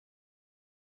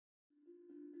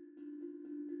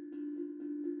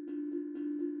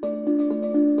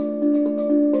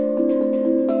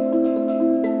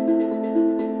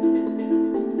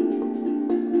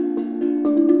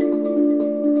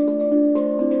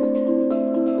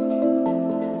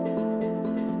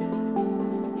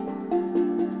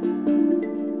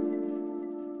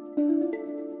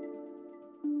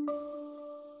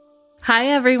Hi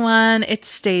everyone, it's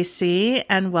Stacy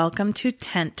and welcome to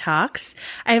Tent Talks.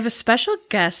 I have a special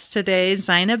guest today,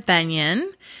 Zina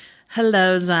Benyon.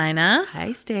 Hello, Zina.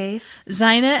 Hi, Stace.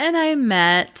 Zina and I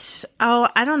met,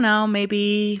 I don't know,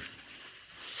 maybe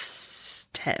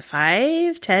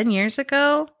 10 years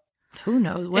ago. Who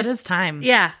knows? What is time?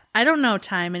 Yeah, I don't know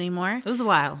time anymore. It was a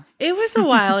while. It was a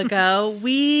while ago.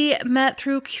 We met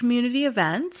through community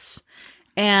events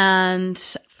and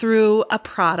through a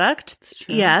product.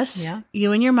 Yes. Yeah.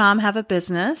 You and your mom have a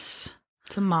business.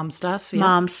 Some mom stuff. Yeah.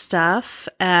 Mom stuff.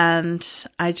 And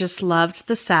I just loved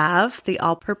the salve, the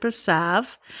all-purpose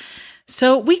salve.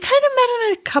 So we kind of met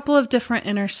in a couple of different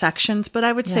intersections, but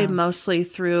I would say mostly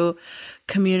through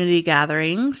community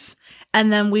gatherings.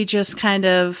 And then we just kind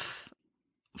of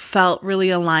felt really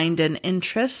aligned in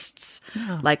interests,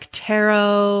 like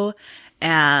tarot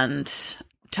and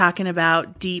talking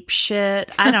about deep shit.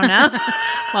 I don't know.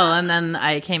 Well, and then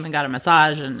I came and got a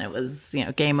massage, and it was,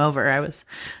 game over.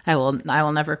 I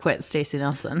will never quit Stacy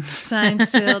Nelson. Signed,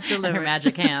 sealed, delivered. Her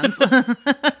magic hands.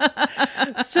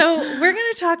 So we're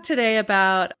going to talk today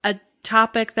about a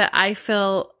topic that I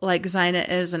feel like Zina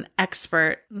is an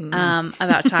expert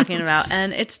about talking about,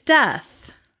 and it's death.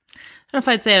 I don't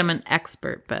know if I'd say I'm an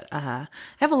expert, but I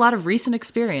have a lot of recent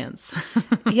experience.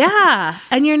 Yeah.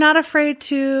 And you're not afraid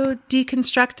to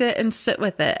deconstruct it and sit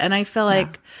with it. And I feel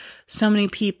like so many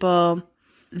people,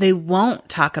 they won't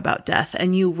talk about death,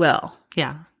 and you will.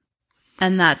 Yeah.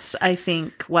 And that's, I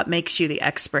think, what makes you the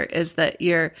expert, is that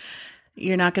you're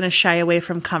not going to shy away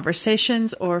from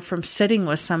conversations or from sitting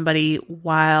with somebody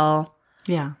while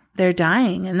they're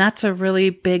dying. And that's a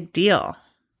really big deal.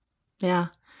 Yeah.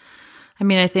 I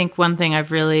mean, I think one thing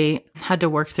I've really had to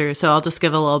work through, so I'll just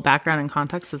give a little background and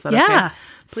context. Is that okay?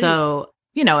 Please. So,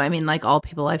 I mean, like all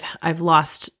people, I've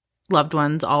lost loved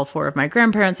ones. All four of my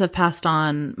grandparents have passed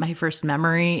on. My first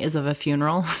memory is of a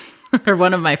funeral. Or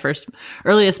one of my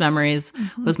earliest memories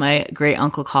was my great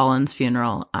uncle Colin's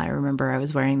funeral. I remember I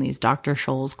was wearing these Dr.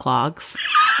 Scholl's clogs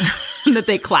that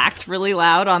they clacked really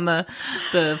loud on the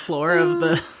floor of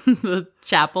the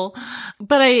chapel.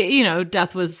 But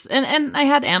death was, and I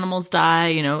had animals die,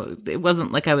 it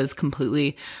wasn't like I was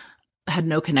had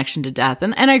no connection to death.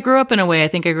 And I grew up in a way, I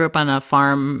think I grew up on a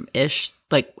farm-ish,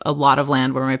 like a lot of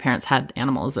land where my parents had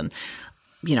animals. And,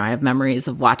 I have memories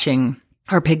of watching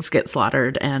our pigs get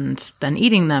slaughtered and then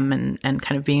eating them and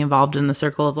kind of being involved in the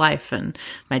circle of life. And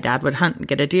my dad would hunt and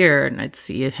get a deer, and I'd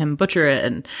see him butcher it.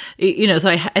 And, so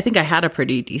I think I had a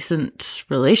pretty decent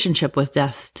relationship with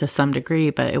death to some degree,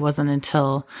 but it wasn't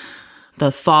until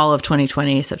the fall of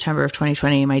 2020, September of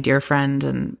 2020, my dear friend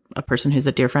and a person who's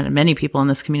a dear friend of many people in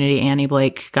this community, Annie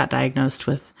Blake, got diagnosed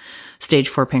with stage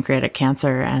 4 pancreatic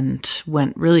cancer and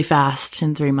went really fast.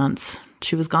 In 3 months,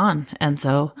 she was gone. And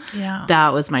so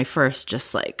that was my first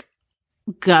just like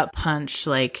gut punch,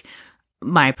 like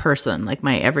my person, like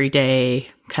my everyday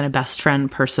kind of best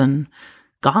friend person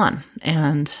gone.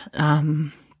 And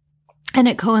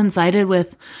it coincided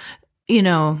with,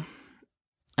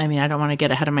 I mean, I don't want to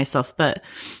get ahead of myself, but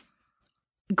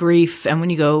grief. And when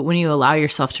you allow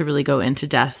yourself to really go into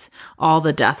death, all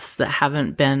the deaths that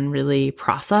haven't been really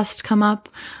processed come up.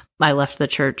 I left the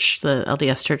church, the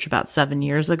LDS church, about 7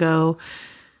 years ago.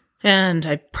 And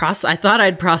I thought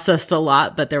I'd processed a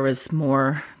lot, but there was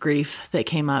more grief that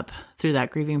came up through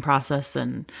that grieving process,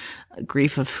 and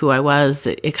grief of who I was.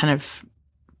 It kind of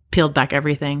peeled back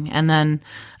everything. And then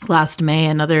last May,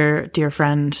 another dear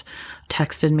friend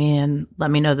texted me and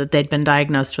let me know that they'd been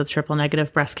diagnosed with triple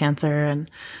negative breast cancer. And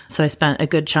so I spent a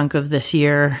good chunk of this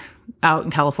year out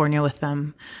in California with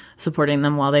them, supporting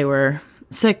them while they were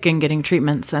sick and getting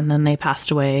treatments. And then they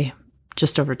passed away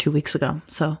just over 2 weeks ago.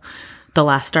 So the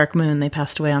last dark moon, they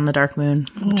passed away on the dark moon,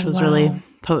 which was really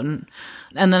potent.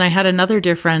 And then I had another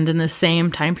dear friend in the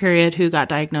same time period who got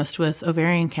diagnosed with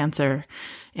ovarian cancer.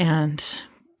 And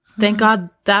thank God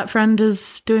that friend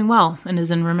is doing well and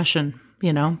is in remission,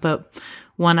 but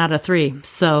 1 out of 3.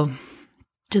 So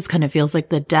just kind of feels like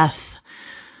the death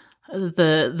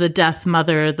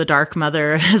mother, the dark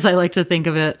mother, as I like to think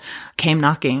of it, came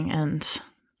knocking. And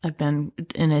I've been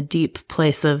in a deep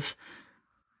place of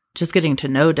just getting to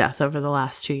know death over the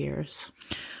last 2 years.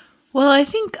 Well, I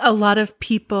think a lot of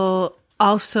people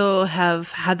also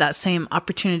have had that same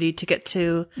opportunity to get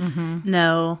to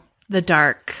know the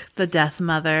death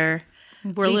mother.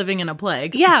 We're living in a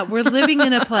plague. Yeah, we're living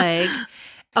in a plague.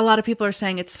 A lot of people are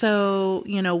saying it's so,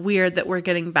 weird that we're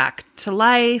getting back to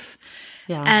life.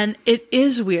 Yeah. And it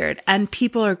is weird. And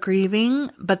people are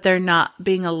grieving, but they're not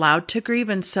being allowed to grieve.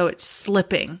 And so it's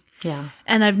slipping. Yeah.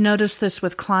 And I've noticed this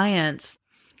with clients.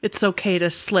 it's okay to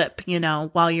slip,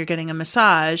 while you're getting a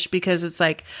massage, because it's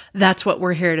like, that's what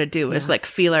we're here to do is like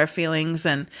feel our feelings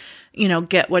and,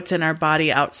 get what's in our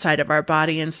body outside of our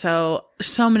body. And so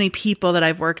many people that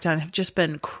I've worked on have just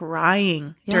been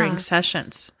crying during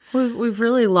sessions. We've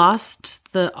really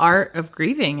lost the art of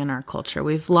grieving in our culture.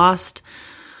 We've lost,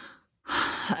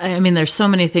 there's so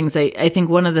many things. I think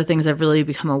one of the things I've really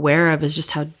become aware of is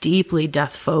just how deeply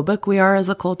death phobic we are as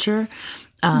a culture.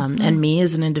 And me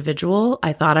as an individual,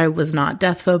 I thought I was not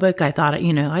death phobic. I thought,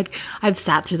 I've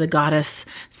sat through the goddess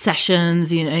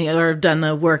sessions, or done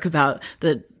the work about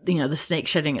the snake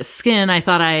shedding its skin. I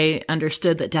thought I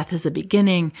understood that death is a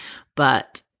beginning,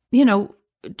 but,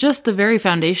 just the very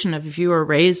foundation of, if you were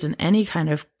raised in any kind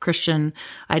of Christian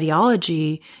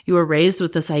ideology, you were raised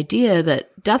with this idea that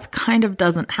death kind of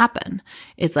doesn't happen.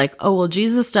 It's like, oh, well,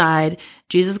 Jesus died,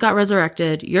 Jesus got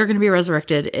resurrected, you're going to be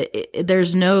resurrected.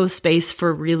 There's no space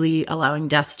for really allowing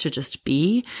death to just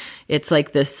be. It's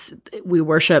like this, we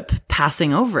worship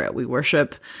passing over it. We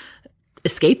worship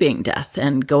escaping death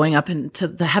and going up into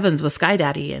the heavens with Sky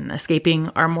Daddy and escaping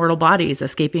our mortal bodies,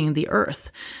 escaping the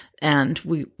earth. And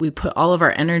we put all of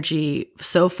our energy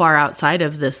so far outside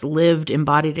of this lived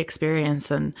embodied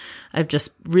experience. And I've just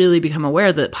really become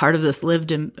aware that part of this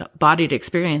lived embodied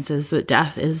experience is that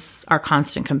death is our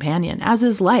constant companion, as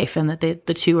is life, and that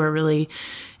the two are really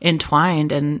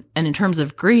entwined. And in terms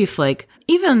of grief, like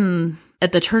even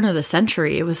at the turn of the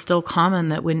century, it was still common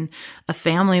that when a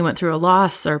family went through a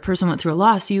loss or a person went through a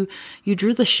loss, you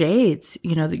drew the shades,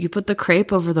 that you put the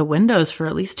crepe over the windows for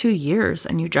at least 2 years,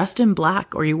 and you dressed in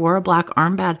black, or you wore a black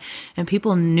armband, and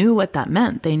people knew what that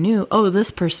meant. They knew, oh,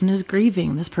 this person is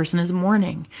grieving. This person is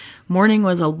mourning. Mourning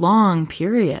was a long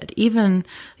period, even,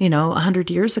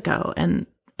 100 years ago. And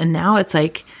now it's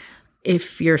like,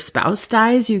 if your spouse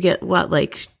dies, you get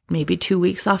like maybe 2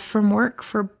 weeks off from work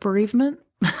for bereavement.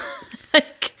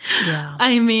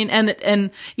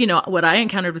 And what I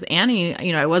encountered with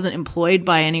Annie, I wasn't employed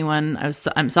by anyone.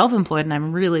 I'm self-employed, and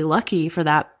I'm really lucky for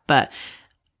that. But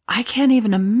I can't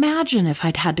even imagine if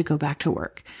I'd had to go back to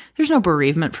work. There's no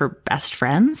bereavement for best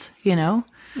friends,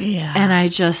 Yeah. And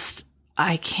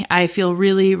I feel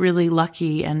really, really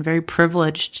lucky and very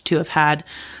privileged to have had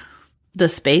the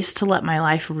space to let my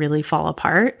life really fall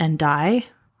apart and die,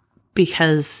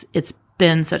 because it's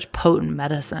been such potent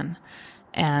medicine.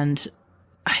 And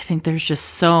I think there's just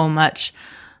so much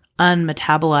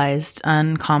unmetabolized,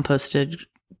 uncomposted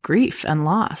grief and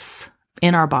loss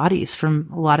in our bodies from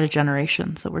a lot of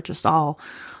generations that we're just all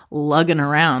lugging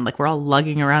around. Like we're all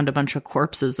lugging around a bunch of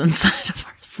corpses inside of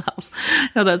ourselves. I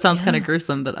know that sounds kind of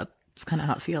gruesome, but that's kind of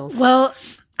how it feels. Well,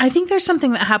 I think there's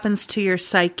something that happens to your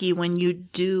psyche when you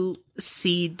do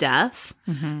see death,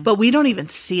 but we don't even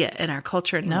see it in our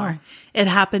culture anymore. No. It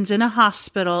happens in a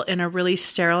hospital, in a really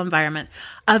sterile environment.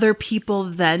 Other people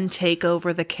then take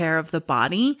over the care of the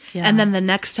body. Yeah. And then the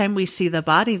next time we see the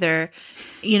body, they're,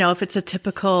 if it's a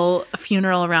typical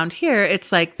funeral around here,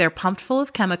 it's like they're pumped full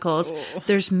of chemicals. Oh.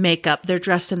 There's makeup. They're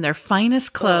dressed in their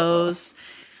finest clothes.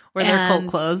 Or their cult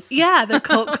clothes. Yeah, their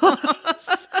cult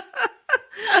clothes.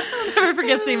 I'll never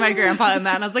forget seeing my grandpa in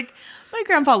that. And I was like, my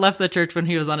grandpa left the church when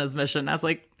he was on his mission. I was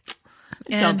like,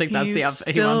 I don't think that's the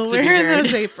outfit he wants to be wearing.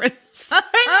 Those aprons.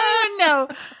 I don't know.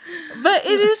 But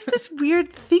it is this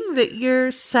weird thing that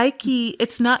your psyche,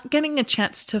 it's not getting a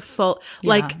chance to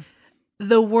like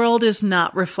the world is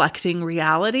not reflecting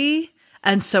reality.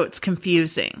 And so it's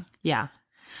confusing. Yeah.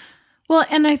 Well,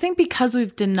 and I think because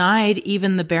we've denied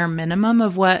even the bare minimum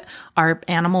of what our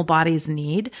animal bodies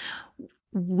need,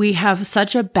 we have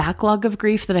such a backlog of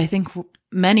grief that I think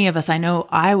many of us, I know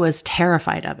I was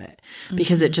terrified of it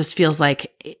because it just feels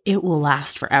like it will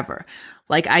last forever.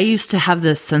 Like I used to have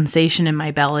this sensation in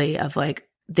my belly of like,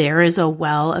 there is a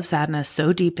well of sadness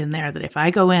so deep in there that if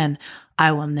I go in,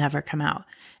 I will never come out.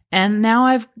 And now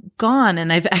I've gone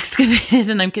and I've excavated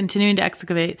and I'm continuing to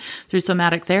excavate through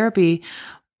somatic therapy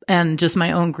and just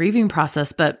my own grieving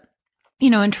process. But,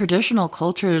 in traditional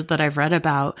culture that I've read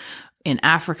about, in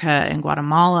Africa, in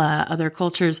Guatemala, other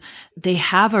cultures, they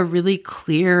have a really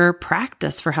clear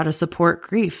practice for how to support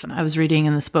grief. And I was reading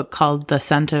in this book called The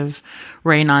Scent of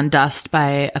Rain on Dust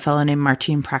by a fellow named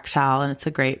Martin Prachtal, and it's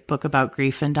a great book about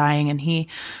grief and dying. And he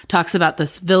talks about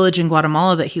this village in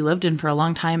Guatemala that he lived in for a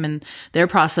long time. And their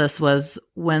process was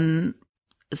when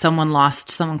someone lost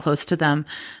someone close to them,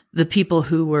 the people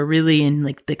who were really in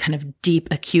like the kind of deep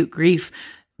acute grief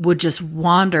would just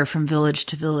wander from village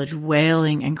to village,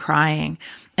 wailing and crying.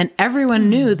 And everyone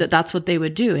knew that that's what they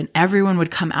would do. And everyone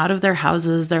would come out of their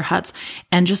houses, their huts,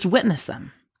 and just witness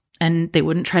them. And they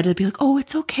wouldn't try to be like, oh,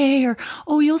 it's okay, or,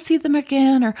 oh, you'll see them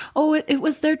again, or, oh, it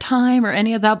was their time, or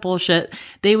any of that bullshit.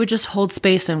 They would just hold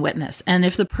space and witness. And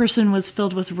if the person was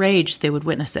filled with rage, they would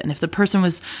witness it. And if the person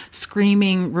was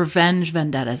screaming revenge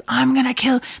vendettas, I'm going to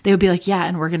kill, they would be like, yeah,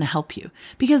 and we're going to help you.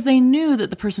 Because they knew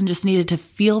that the person just needed to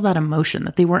feel that emotion,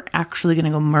 that they weren't actually going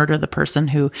to go murder the person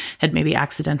who had maybe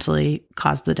accidentally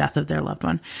caused the death of their loved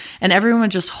one. And everyone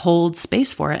would just hold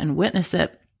space for it and witness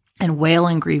it and wail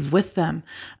and grieve with them.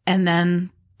 And then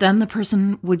the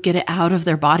person would get it out of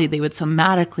their body. They would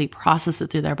somatically process it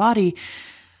through their body.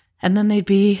 And then they'd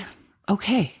be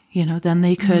okay. Then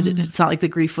they could, it's not like the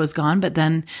grief was gone, but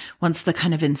then once the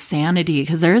kind of insanity,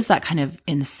 because there is that kind of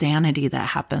insanity that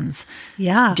happens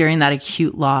during that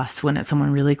acute loss when it's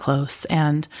someone really close.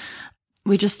 And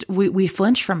we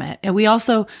flinch from it. And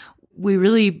we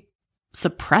really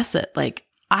suppress it. Like,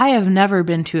 I have never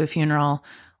been to a funeral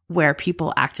where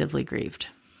people actively grieved.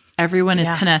 Everyone is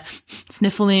kind of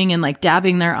sniffling and like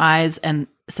dabbing their eyes and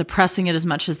suppressing it as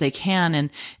much as they can. And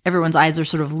everyone's eyes are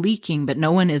sort of leaking, but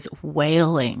no one is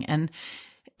wailing. And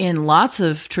in lots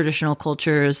of traditional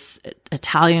cultures,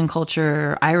 Italian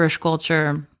culture, Irish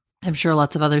culture, I'm sure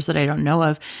lots of others that I don't know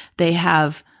of, they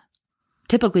have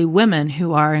typically women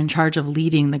who are in charge of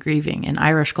leading the grieving. In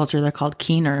Irish culture, they're called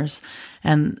keeners,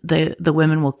 and the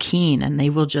women will keen, and they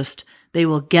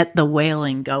will get the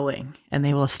wailing going, and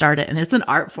they will start it. And it's an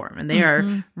art form, and they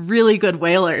are really good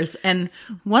wailers. And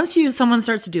once someone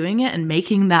starts doing it and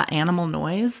making that animal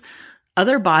noise,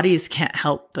 other bodies can't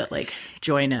help but like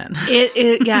join in.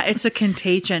 It's a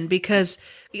contagion, because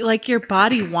like your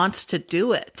body wants to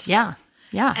do it. Yeah.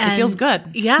 Yeah. It feels good.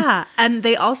 Yeah. And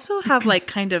they also have like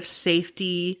kind of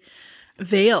safety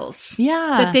veils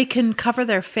that they can cover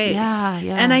their face.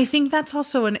 Yeah. And I think that's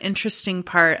also an interesting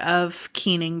part of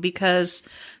keening, because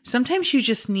sometimes you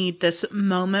just need this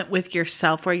moment with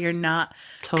yourself where you're not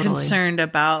concerned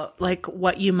about like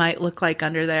what you might look like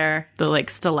under there. The like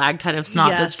stalactite of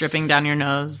snot that's dripping down your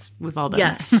nose. We've all done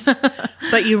Yes.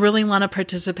 But you really want to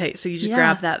participate. So you just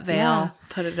grab that veil,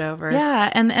 put it over.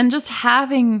 Yeah. And just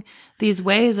having these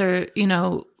ways, or,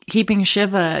 keeping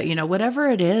Shiva, whatever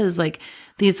it is, like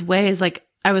these ways, like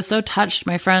I was so touched.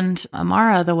 My friend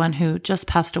Amara, the one who just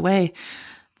passed away,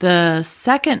 the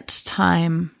second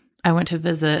time I went to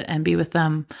visit and be with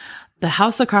them, the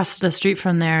house across the street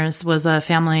from theirs was a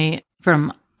family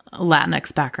from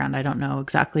Latinx background. I don't know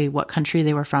exactly what country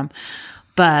they were from,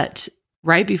 but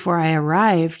right before I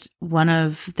arrived, one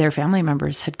of their family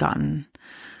members had gotten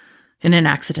in an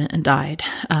accident and died.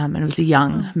 And it was a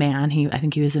young man. I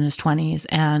think he was in his 20s.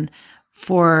 And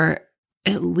for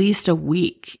at least a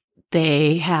week,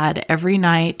 they had every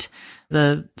night,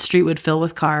 the street would fill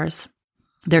with cars.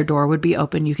 Their door would be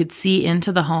open. You could see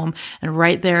into the home. And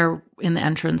right there in the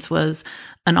entrance was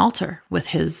an altar with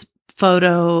his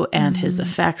photo and his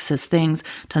effects, his things,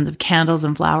 tons of candles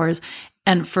and flowers.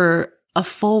 And for a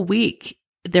full week,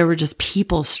 there were just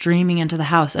people streaming into the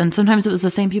house. And sometimes it was the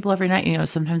same people every night,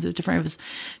 sometimes it was different. It was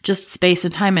just space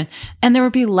and time. And there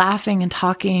would be laughing and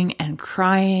talking and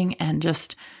crying, and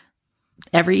just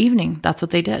every evening, that's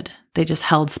what they did. They just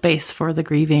held space for the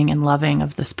grieving and loving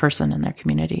of this person in their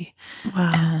community.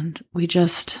 Wow. And we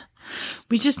just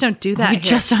don't do that.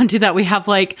 Just don't do that. We have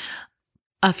like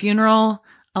a funeral,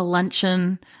 a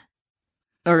luncheon,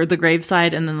 or the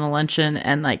graveside, and then the luncheon,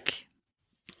 and like,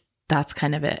 that's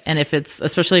kind of it. And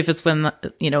especially if it's when,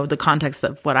 the context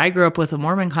of what I grew up with, a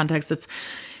Mormon context,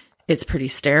 it's pretty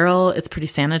sterile. It's pretty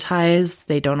sanitized.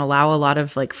 They don't allow a lot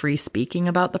of like free speaking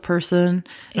about the person,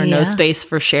 or no space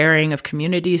for sharing of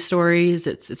community stories.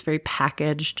 It's very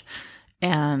packaged.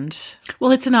 And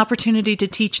well, it's an opportunity to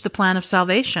teach the plan of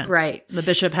salvation. Right. The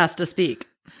bishop has to speak.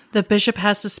 The bishop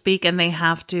has to speak, and they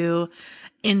have to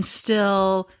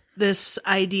instill this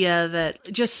idea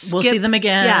that just we'll see them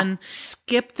again.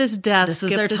 Skip this death. This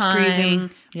skip is their this time. grieving.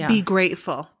 Yeah. Be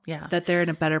grateful that they're in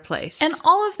a better place. And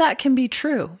all of that can be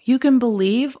true. You can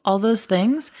believe all those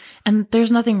things, and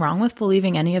there's nothing wrong with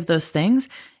believing any of those things.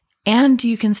 And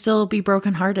you can still be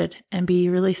brokenhearted and be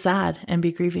really sad and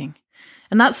be grieving.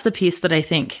 And that's the piece that I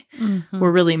think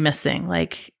we're really missing.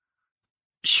 Like,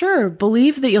 sure,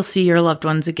 believe that you'll see your loved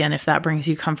ones again if that brings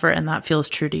you comfort and that feels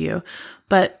true to you.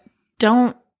 But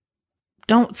don't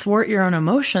thwart your own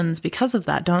emotions because of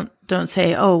that. Don't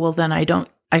say, oh, well, then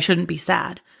I shouldn't be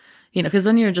sad, because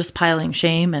then you're just piling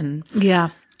shame. And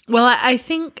well, I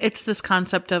think it's this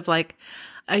concept of like,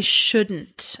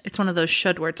 it's one of those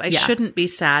should words. I shouldn't be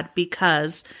sad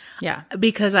because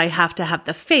I have to have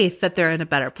the faith that they're in a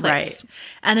better place. Right.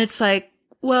 And it's like,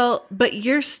 well, but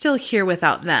you're still here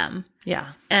without them.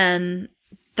 Yeah. And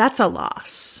that's a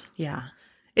loss. Yeah.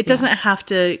 It doesn't have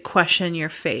to question your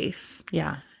faith.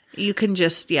 Yeah. You can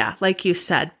just, like you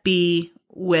said, be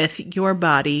with your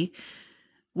body,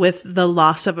 with the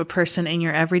loss of a person in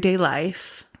your everyday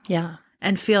life. Yeah.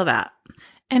 And feel that.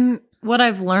 And what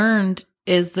I've learned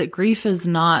is that grief is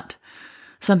not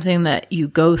something that you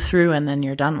go through and then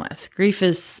you're done with. Grief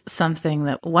is something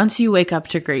that once you wake up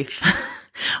to grief,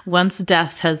 once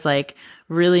death has like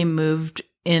really moved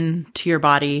into your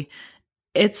body,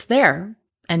 it's there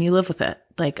and you live with it.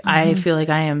 Like, I feel like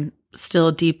I am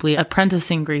still deeply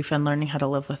apprenticing grief and learning how to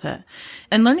live with it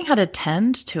and learning how to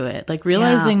tend to it. Like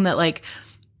realizing that like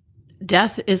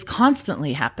death is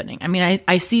constantly happening. I mean,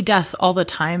 I see death all the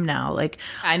time now. Like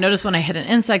I notice when I hit an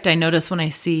insect, I notice when I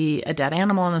see a dead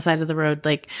animal on the side of the road,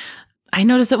 like I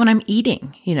notice it when I'm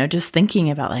eating, just thinking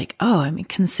about like, oh, I mean,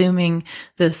 consuming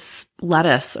this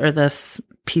lettuce or this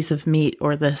piece of meat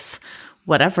or this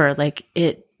whatever, like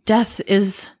death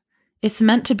is, it's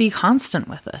meant to be constant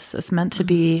with us. It's meant to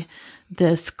be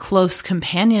this close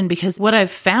companion, because what I've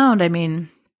found, I mean,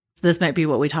 this might be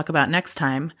what we talk about next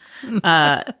time,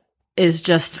 is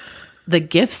just the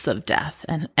gifts of death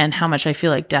and how much I feel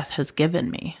like death has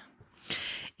given me.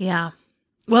 Yeah.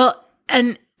 Well,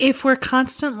 and if we're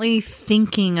constantly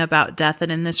thinking about death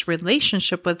and in this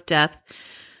relationship with death,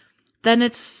 then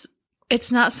it's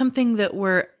not something that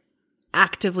we're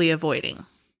actively avoiding.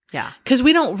 Yeah. Because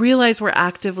we don't realize we're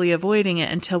actively avoiding it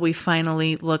until we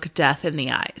finally look death in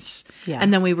the eyes. Yeah.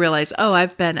 And then we realize, oh,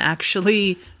 I've been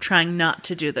actually trying not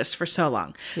to do this for so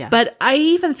long. Yeah. But I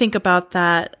even think about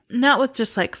that, not with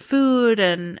just like food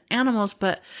and animals,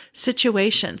 but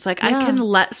situations. Like I can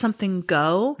let something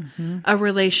go, a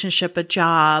relationship, a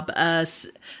job, a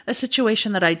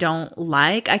situation that I don't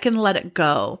like. I can let it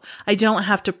go. I don't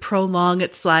have to prolong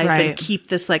its life and keep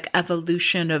this like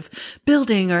evolution of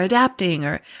building or adapting,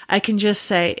 or I can just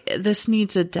say, this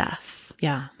needs a death.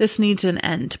 Yeah. This needs an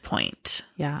end point.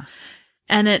 Yeah.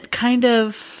 And it kind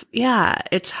of,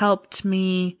 it's helped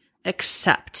me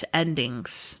accept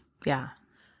endings. Yeah.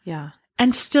 Yeah.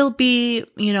 And still be,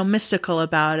 mystical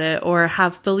about it or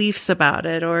have beliefs about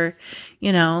it, or,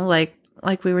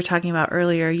 like we were talking about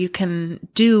earlier, you can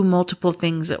do multiple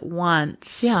things at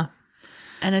once. Yeah.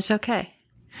 And it's okay.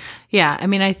 Yeah. I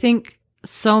mean, I think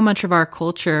so much of our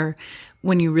culture,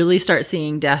 when you really start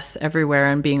seeing death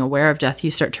everywhere and being aware of death,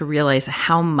 you start to realize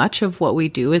how much of what we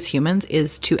do as humans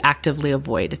is to actively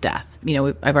avoid death.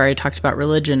 I've already talked about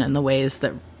religion and the ways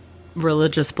that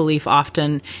religious belief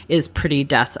often is pretty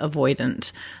death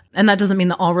avoidant. And that doesn't mean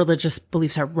that all religious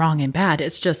beliefs are wrong and bad.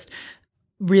 It's just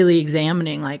really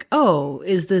examining like, oh,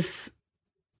 is this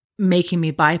making me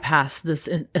bypass this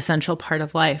essential part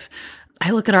of life?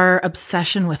 I look at our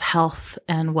obsession with health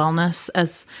and wellness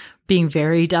as being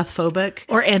very death phobic.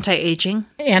 Or anti-aging.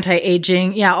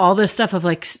 Yeah, all this stuff of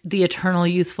like the eternal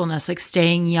youthfulness, like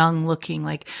staying young looking,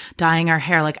 like dyeing our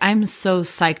hair. Like I'm so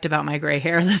psyched about my gray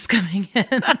hair that's coming in.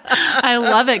 I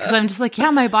love it because I'm just like,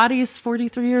 my body is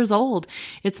 43 years old.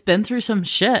 It's been through some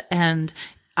shit. And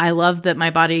I love that my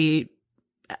body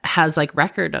has like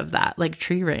record of that, like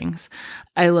tree rings.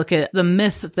 I look at the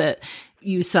myth that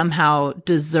you somehow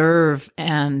deserve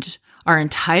and are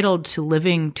entitled to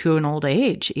living to an old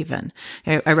age even.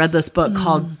 I read this book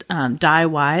called Die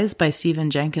Wise by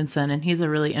Stephen Jenkinson, and he's a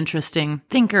really interesting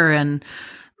thinker and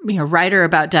writer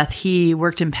about death. He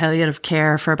worked in palliative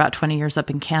care for about 20 years up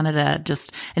in Canada,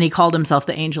 and he called himself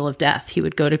the angel of death. He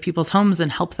would go to people's homes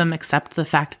and help them accept the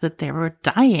fact that they were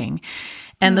dying.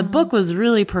 And the book was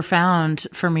really profound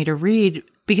for me to read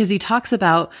because he talks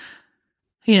about,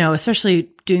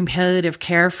 especially doing palliative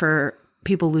care for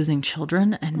people losing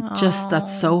children, and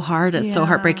that's so hard. It's so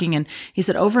heartbreaking. And he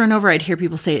said over and over, I'd hear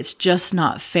people say, it's just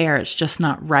not fair. It's just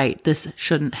not right. This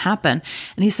shouldn't happen.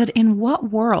 And he said, in what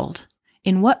world,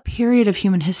 in what period of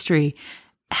human history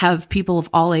have people of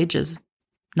all ages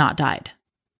not died?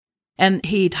 And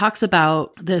he talks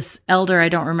about this elder, I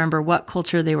don't remember what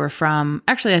culture they were from.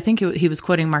 Actually, I think he was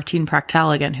quoting Martin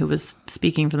Prachtel again, who was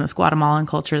speaking from this Guatemalan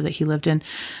culture that he lived in.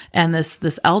 And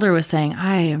this elder was saying,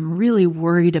 I am really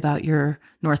worried about your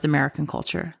North American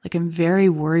culture. Like, I'm very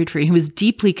worried for you. He was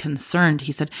deeply concerned,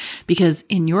 he said, because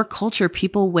in your culture,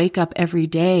 people wake up every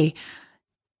day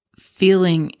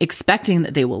expecting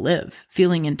that they will live,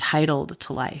 feeling entitled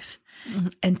to life.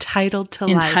 Entitled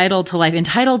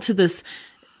to this.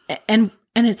 And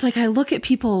it's like, I look at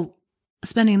people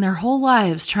spending their whole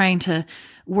lives trying to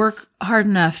work hard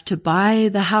enough to buy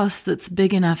the house that's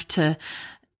big enough to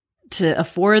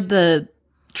afford the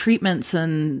treatments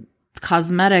and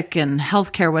cosmetic and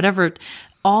healthcare, whatever,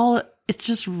 it's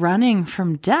just running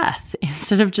from death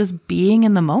instead of just being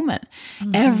in the moment.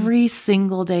 Every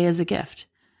single day is a gift.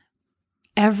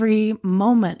 every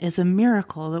moment is a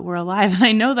miracle that we're alive. And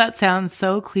I know that sounds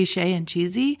so cliche and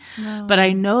cheesy, but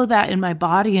I know that in my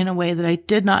body in a way that I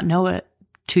did not know it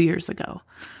 2 years ago.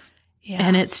 Yeah.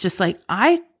 And it's just like,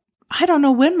 I don't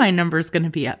know when my number is going to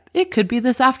be up. It could be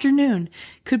this afternoon,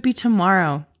 could be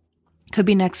tomorrow, could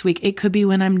be next week. It could be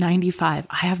when I'm 95.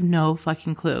 I have no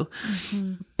fucking clue.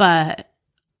 But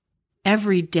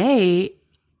every day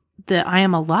that I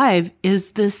am alive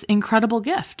is this incredible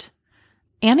gift.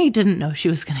 Annie didn't know she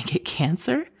was going to get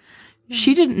cancer.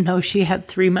 She didn't know she had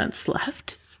 3 months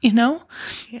left, you know?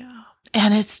 Yeah.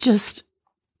 And it's just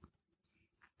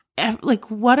like,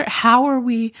 how are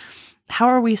we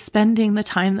spending the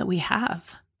time that we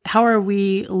have? How are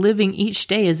we living each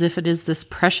day as if it is this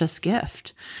precious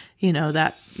gift? You know,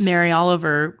 that Mary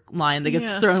Oliver line that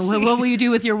gets thrown, what will you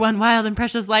do with your one wild and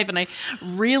precious life? And I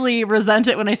really resent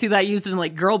it when I see that used in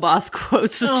like girl boss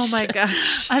quotes. Oh my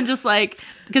gosh. I'm just like,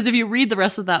 because if you read the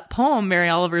rest of that poem, Mary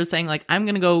Oliver is saying like, I'm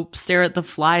going to go stare at the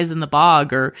flies in the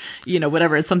bog or, you know,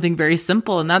 whatever. It's something very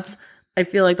simple. And I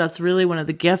feel like that's really one of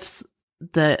the gifts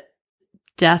that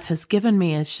death has given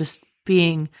me, is just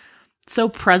being so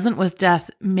present with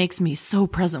death makes me so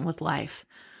present with life.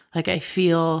 Like I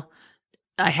feel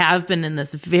I have been in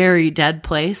this very dead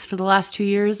place for the last 2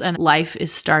 years, and life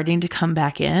is starting to come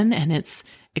back in, and it's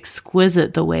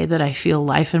exquisite the way that I feel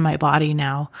life in my body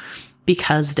now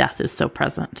because death is so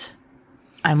present.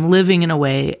 I'm living in a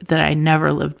way that I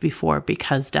never lived before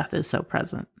because death is so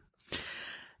present.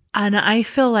 And I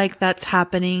feel like that's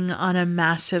happening on a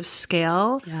massive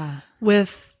scale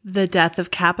with the death of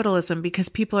capitalism, because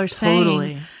people are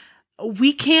saying,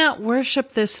 we can't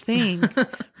worship this thing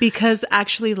because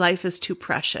actually life is too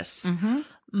precious.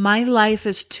 My life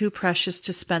is too precious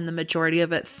to spend the majority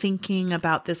of it thinking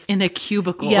about this. In a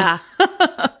cubicle. Yeah.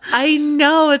 I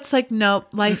know. It's like, nope,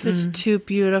 life is too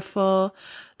beautiful.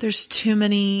 There's too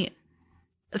many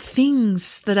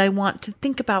things that I want to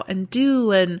think about and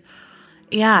do. And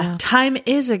time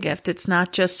is a gift. It's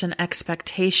not just an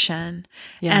expectation.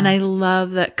 Yeah. And I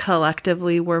love that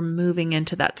collectively we're moving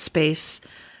into that space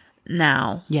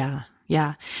now. Yeah.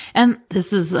 Yeah. And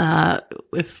this is, what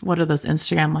are those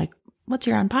Instagram, like, what's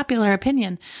your unpopular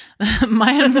opinion?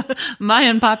 My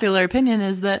unpopular opinion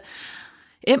is that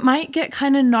it might get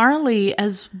kind of gnarly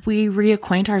as we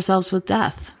reacquaint ourselves with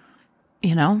death.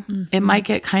 You know, it might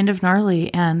get kind of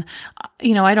gnarly. And,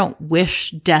 you know, I don't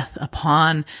wish death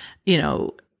upon, you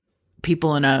know,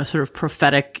 people in a sort of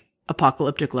prophetic,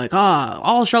 apocalyptic, like,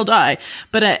 all shall die.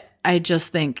 But I just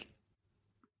think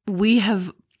we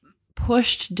have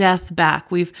pushed death back.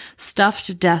 We've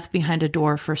stuffed death behind a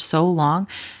door for so long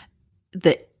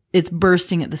that it's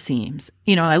bursting at the seams.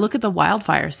 You know, I look at the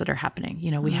wildfires that are happening.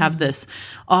 You know, we have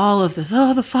all of this,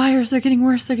 the fires, they're getting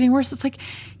worse, they're getting worse. It's like,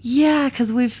 yeah,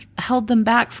 because we've held them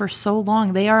back for so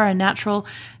long. They are a natural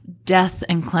death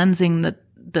and cleansing that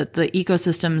the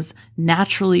ecosystems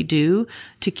naturally do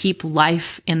to keep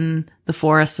life in the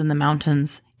forest and the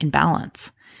mountains in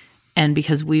balance. And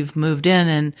because we've moved in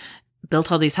and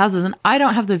built all these houses, and I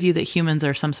don't have the view that humans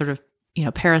are some sort of, you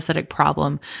know, parasitic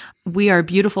problem. We are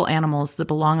beautiful animals that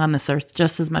belong on this earth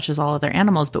just as much as all other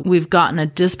animals, but we've gotten a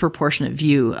disproportionate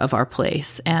view of our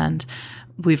place, and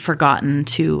we've forgotten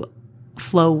to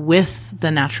flow with the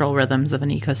natural rhythms of an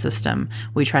ecosystem.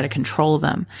 We try to control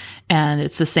them. And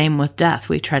it's the same with death.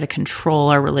 We try to control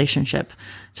our relationship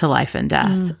to life and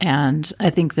death. And I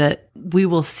think that we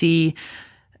will see,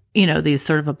 you know, these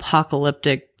sort of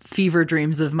apocalyptic fever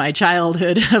dreams of my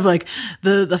childhood of like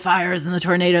the fires and the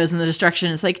tornadoes and the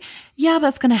destruction. It's like, yeah,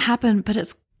 that's going to happen, but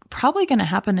it's probably going to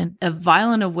happen in as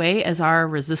violent a way as our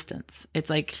resistance. It's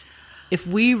like, if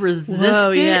we resist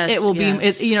it will be,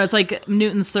 you know, it's like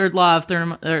Newton's third law of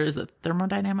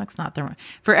thermodynamics, not thermo.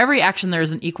 For every action, there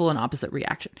is an equal and opposite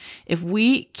reaction. If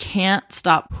we can't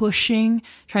stop pushing,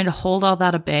 trying to hold all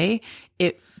that at bay,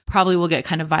 it probably will get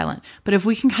kind of violent. But if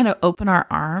we can kind of open our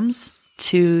arms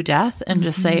to death and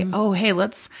just say, oh, hey,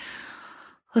 let's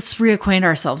reacquaint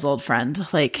ourselves, old friend.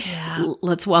 Like,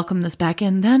 let's welcome this back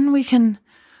in. Then we can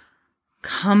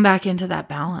come back into that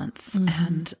balance.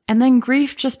 And then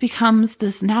grief just becomes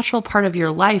this natural part of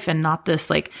your life and not this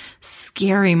like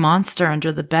scary monster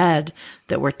under the bed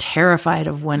that we're terrified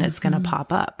of when it's going to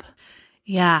pop up.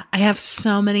 Yeah, I have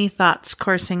so many thoughts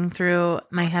coursing through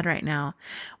my head right now.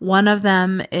 One of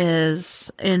them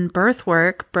is in birth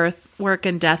work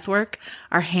and death work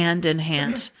are hand in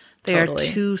hand. They are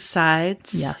two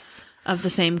sides of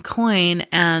the same coin.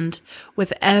 And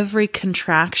with every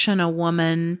contraction, a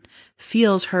woman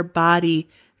feels her body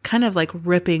kind of like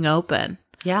ripping open.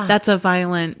 Yeah. That's a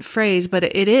violent phrase, but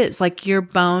it is like your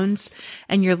bones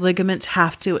and your ligaments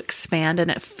have to expand,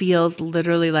 and it feels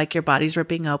literally like your body's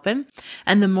ripping open.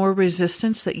 And the more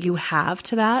resistance that you have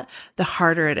to that, the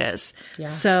harder it is. Yeah.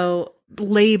 So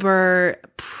labor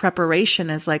preparation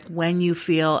is like when you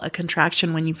feel a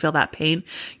contraction, when you feel that pain,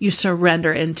 you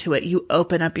surrender into it. You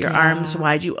open up your arms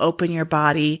wide, you open your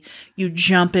body, you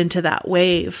jump into that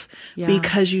wave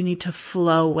because you need to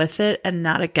flow with it and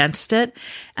not against it.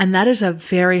 And that is a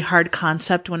very hard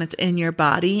concept when it's in your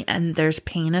body and there's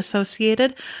pain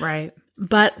associated. Right.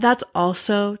 But that's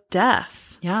also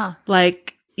death. Yeah.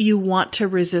 Like, you want to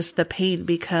resist the pain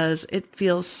because it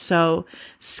feels so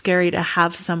scary to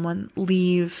have someone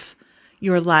leave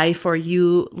your life or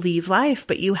you leave life,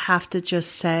 but you have to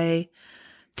just say,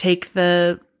 take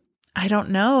the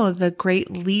great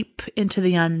leap into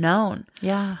the unknown.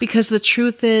 Yeah. Because the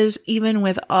truth is, even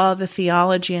with all the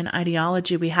theology and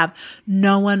ideology we have,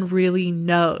 no one really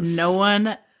knows. No one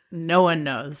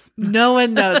knows. No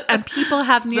one knows. And people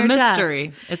have near death.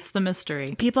 Mystery. It's the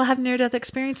mystery. People have near-death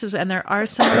experiences, and there are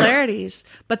similarities,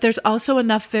 but there's also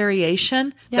enough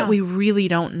variation that we really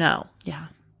don't know. Yeah.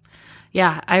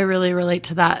 Yeah, I really relate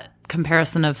to that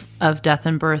comparison of death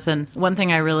and birth. And one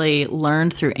thing I really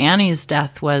learned through Annie's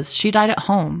death was she died at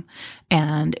home,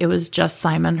 and it was just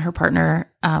Simon, her partner,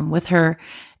 with her.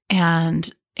 And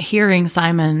hearing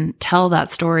Simon tell that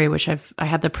story, which I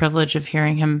had the privilege of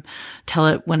hearing him tell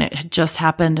it when it had just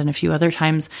happened and a few other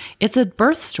times, it's a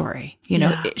birth story. You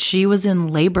know, she was in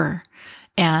labor,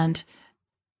 and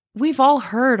we've all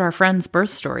heard our friends' birth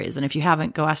stories. And if you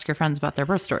haven't, go ask your friends about their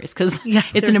birth stories, because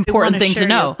it's an important thing to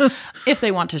know if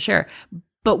they want to share.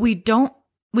 But we don't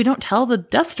tell the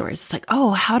death stories. It's like,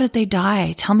 oh, how did they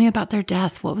die? Tell me about their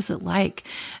death. What was it like?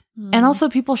 And also,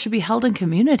 people should be held in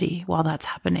community while that's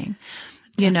happening.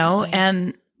 You know,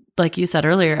 and like you said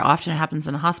earlier, often it happens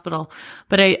in a hospital.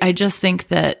 But I just think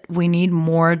that we need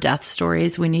more death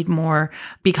stories. We need more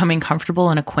becoming comfortable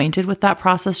and acquainted with that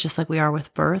process, just like we are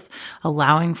with birth,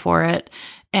 allowing for it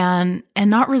and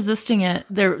not resisting it.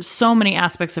 There are so many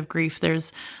aspects of grief.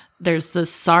 There's the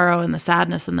sorrow and the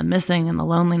sadness and the missing and the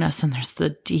loneliness, and there's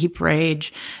the deep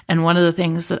rage. And one of the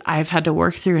things that I've had to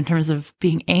work through in terms of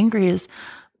being angry is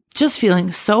just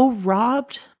feeling so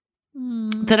robbed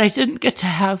that I didn't get to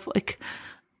have like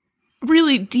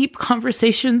really deep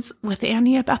conversations with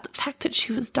Annie about the fact that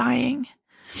she was dying,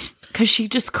 because she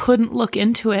just couldn't look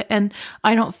into it. And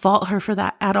I don't fault her for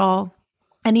that at all.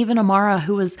 And even Amara,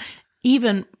 who was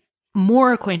even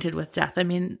more acquainted with death. I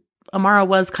mean, Amara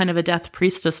was kind of a death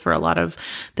priestess for a lot of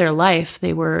their life.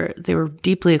 They were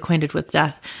deeply acquainted with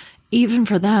death. Even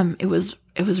for them, it was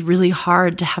really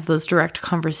hard to have those direct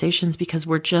conversations because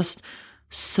we're just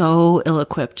so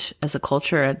ill-equipped as a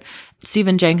culture. And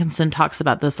Stephen Jenkinson talks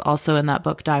about this also in that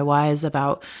book, Die Wise,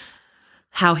 about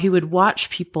how he would watch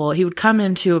people. He would come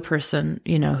into a person,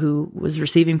 you know, who was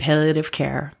receiving palliative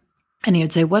care, and he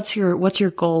would say, what's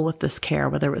your goal with this care?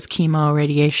 Whether it was chemo,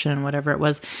 radiation, whatever it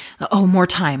was. Oh, more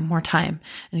time. And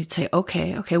he'd say,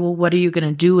 okay, well, what are you going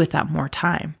to do with that more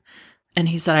time? And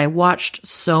he said, I watched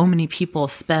so many people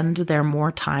spend their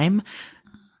more time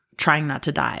trying not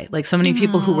to die. Like so many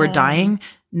people who were dying,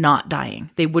 not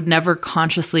dying. They would never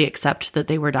consciously accept that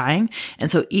they were dying. And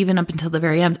so even up until the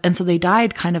very end. And so they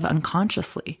died kind of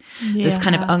unconsciously. This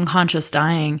kind of unconscious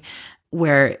dying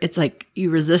where it's like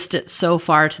you resist it so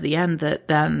far to the end that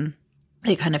then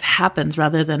it kind of happens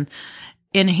rather than.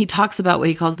 And he talks about what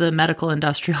he calls the medical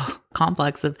industrial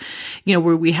complex of, you know,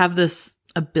 where we have this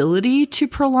ability to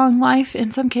prolong life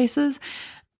in some cases.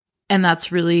 And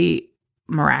that's really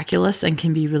miraculous and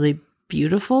can be really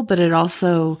beautiful, but it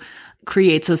also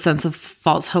creates a sense of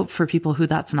false hope for people who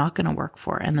that's not going to work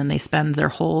for. And then they spend their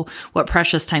whole, what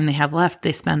precious time they have left,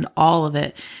 they spend all of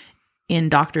it in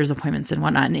doctor's appointments and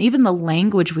whatnot. And even the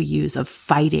language we use of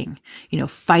fighting, you know,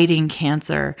 fighting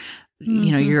cancer,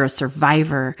 you know, you're a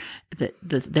survivor,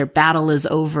 their battle is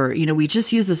over. You know, we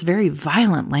just use this very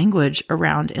violent language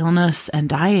around illness and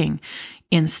dying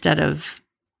instead of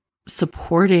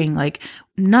supporting, like,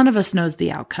 none of us knows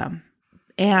the outcome.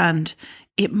 And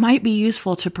it might be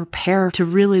useful to prepare to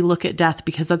really look at death,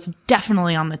 because that's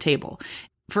definitely on the table.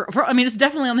 I mean, it's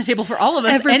definitely on the table for all of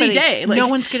us. Everybody, any day. Like, no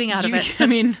one's getting out of it. I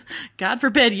mean, God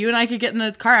forbid you and I could get in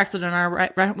a car accident,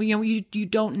 or you know, you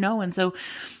don't know. And so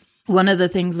one of the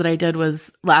things that I did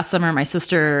was last summer, my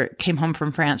sister came home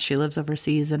from France. She lives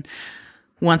overseas. And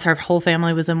once our whole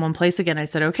family was in one place again, I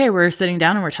said, okay, we're sitting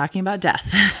down and we're talking about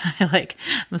death. I'm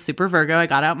a super Virgo. I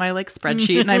got out my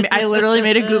spreadsheet and I literally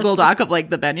made a Google Doc of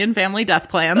the Benyon family death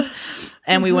plans.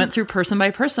 And we went through person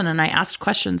by person, and I asked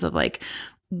questions of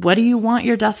what do you want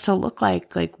your death to look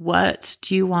like? Like, what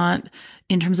do you want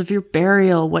in terms of your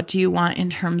burial? What do you want in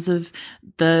terms of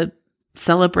the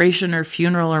celebration or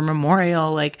funeral or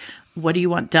memorial? Like, what do you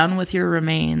want done with your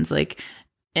remains? Like,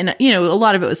 and, you know, a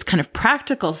lot of it was kind of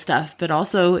practical stuff, but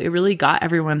also it really got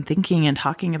everyone thinking and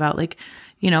talking about, like,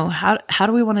 you know, how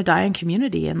do we want to die in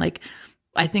community? And like,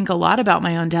 I think a lot about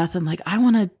my own death, and like, I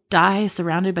want to die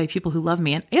surrounded by people who love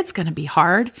me. And it's going to be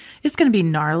hard. It's going to be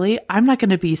gnarly. I'm not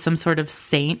going to be some sort of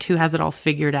saint who has it all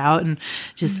figured out and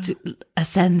just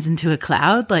ascends into a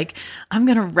cloud. Like, I'm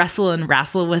going to wrestle and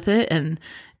wrestle with it,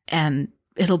 and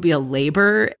it'll be a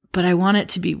labor, but I want it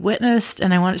to be witnessed,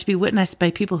 and I want it to be witnessed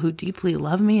by people who deeply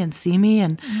love me and see me.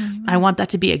 And I want that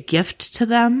to be a gift to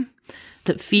them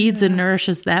that feeds and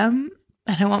nourishes them.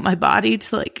 And I want my body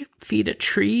to like feed a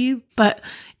tree. But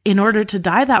in order to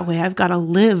die that way, I've got to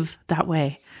live that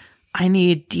way. I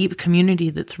need deep community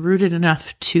that's rooted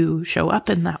enough to show up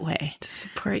in that way. To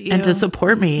support you. And to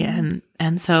support me.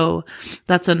 And so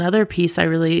that's another piece I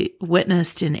really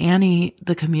witnessed in Annie.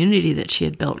 The community that she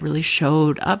had built really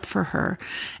showed up for her.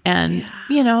 And,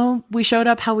 you know, we showed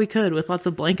up how we could with lots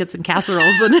of blankets and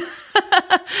casseroles.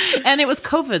 And it was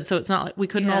COVID, so it's not like we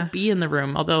couldn't all be in the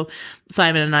room. Although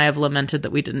Simon and I have lamented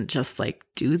that we didn't just like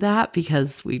do that,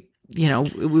 because we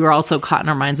were also caught in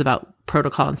our minds about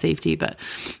protocol and safety.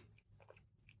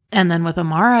 And then with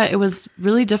Amara, it was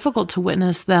really difficult to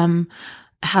witness them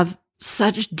have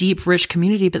such deep, rich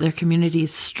community, but their community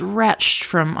stretched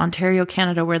from Ontario,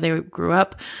 Canada, where they grew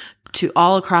up, to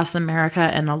all across America,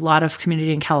 and a lot of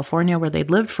community in California where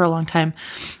they'd lived for a long time.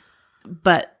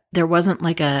 But there wasn't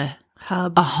like a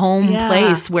hub, a home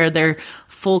place where their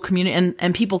full community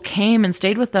and people came and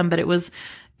stayed with them. But it was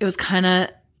kind of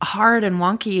hard and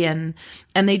wonky,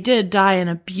 and they did die in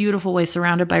a beautiful way,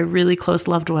 surrounded by really close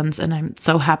loved ones. And I'm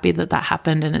so happy that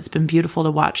happened. And it's been beautiful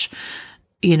to watch,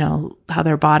 you know, how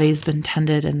their body's been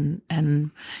tended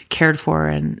and cared for,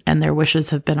 and their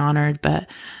wishes have been honored. But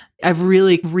I've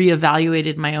really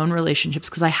reevaluated my own relationships,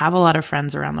 because I have a lot of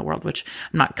friends around the world, which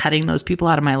I'm not cutting those people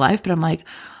out of my life, but I'm like,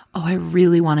 oh, I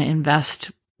really want to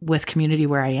invest with community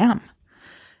where I am.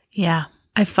 Yeah.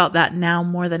 I felt that now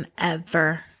more than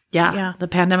ever. Yeah. The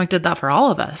pandemic did that for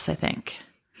all of us, I think.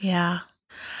 Yeah.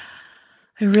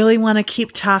 I really want to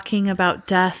keep talking about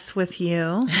death with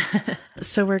you.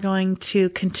 So we're going to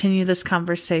continue this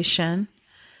conversation.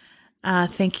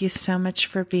 Thank you so much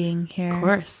for being here. Of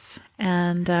course.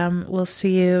 And we'll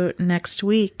see you next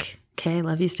week. Okay.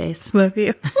 Love you, Stace. Love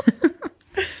you.